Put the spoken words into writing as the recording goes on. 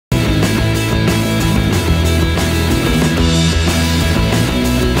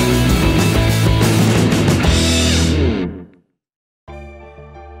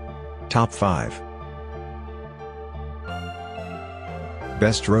Top 5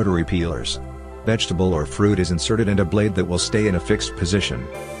 Best Rotary Peelers. Vegetable or fruit is inserted and a blade that will stay in a fixed position.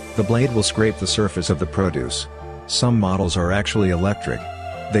 The blade will scrape the surface of the produce. Some models are actually electric.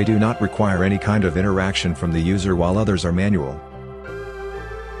 They do not require any kind of interaction from the user, while others are manual.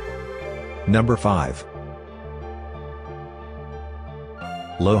 Number 5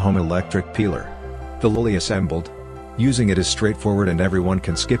 Low Home Electric Peeler. Fully assembled. Using it is straightforward and everyone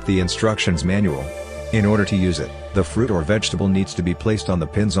can skip the instructions manual. In order to use it, the fruit or vegetable needs to be placed on the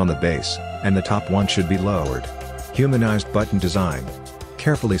pins on the base, and the top one should be lowered. Humanized button design.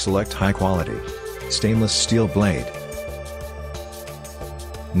 Carefully select high quality stainless steel blade.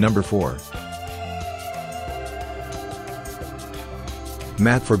 Number 4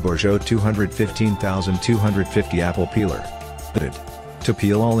 Mat for Bourgeot 215250 Apple Peeler. To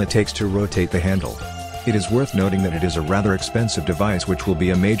peel, all it takes to rotate the handle. It is worth noting that it is a rather expensive device, which will be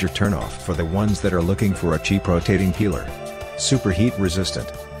a major turnoff for the ones that are looking for a cheap rotating peeler. Superheat resistant.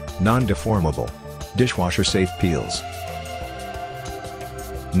 Non-deformable. Dishwasher safe peels.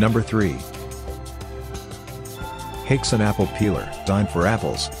 Number 3 Hickson Apple Peeler. Designed for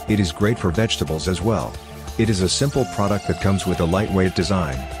apples, it is great for vegetables as well. It is a simple product that comes with a lightweight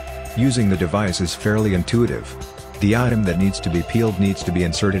design. Using the device is fairly intuitive. The item that needs to be peeled needs to be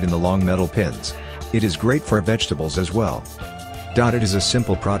inserted in the long metal pins. It is great for vegetables as well. It is a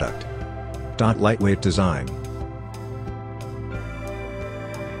simple product. Lightweight design.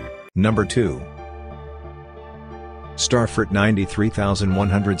 Number 2 Starfruit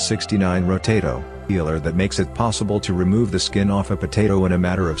 93169 Rotato Peeler that makes it possible to remove the skin off a potato in a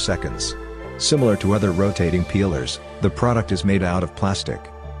matter of seconds. Similar to other rotating peelers, the product is made out of plastic.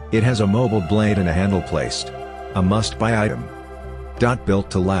 It has a mobile blade and a handle placed. A must-buy item. Built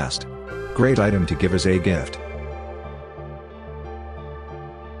to last. Great item to give as a gift.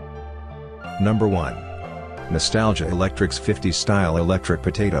 Number 1 Nostalgia Electric's 50s Style Electric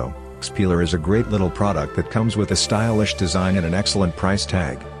Potato Peeler is a great little product that comes with a stylish design and an excellent price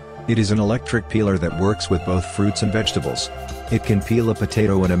tag. It is an electric peeler that works with both fruits and vegetables. It can peel a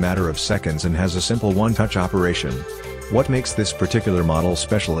potato in a matter of seconds and has a simple one-touch operation. What makes this particular model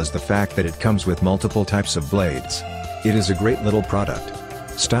special is the fact that it comes with multiple types of blades. It is a great little product.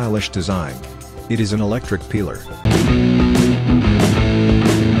 Stylish design. It is an electric peeler.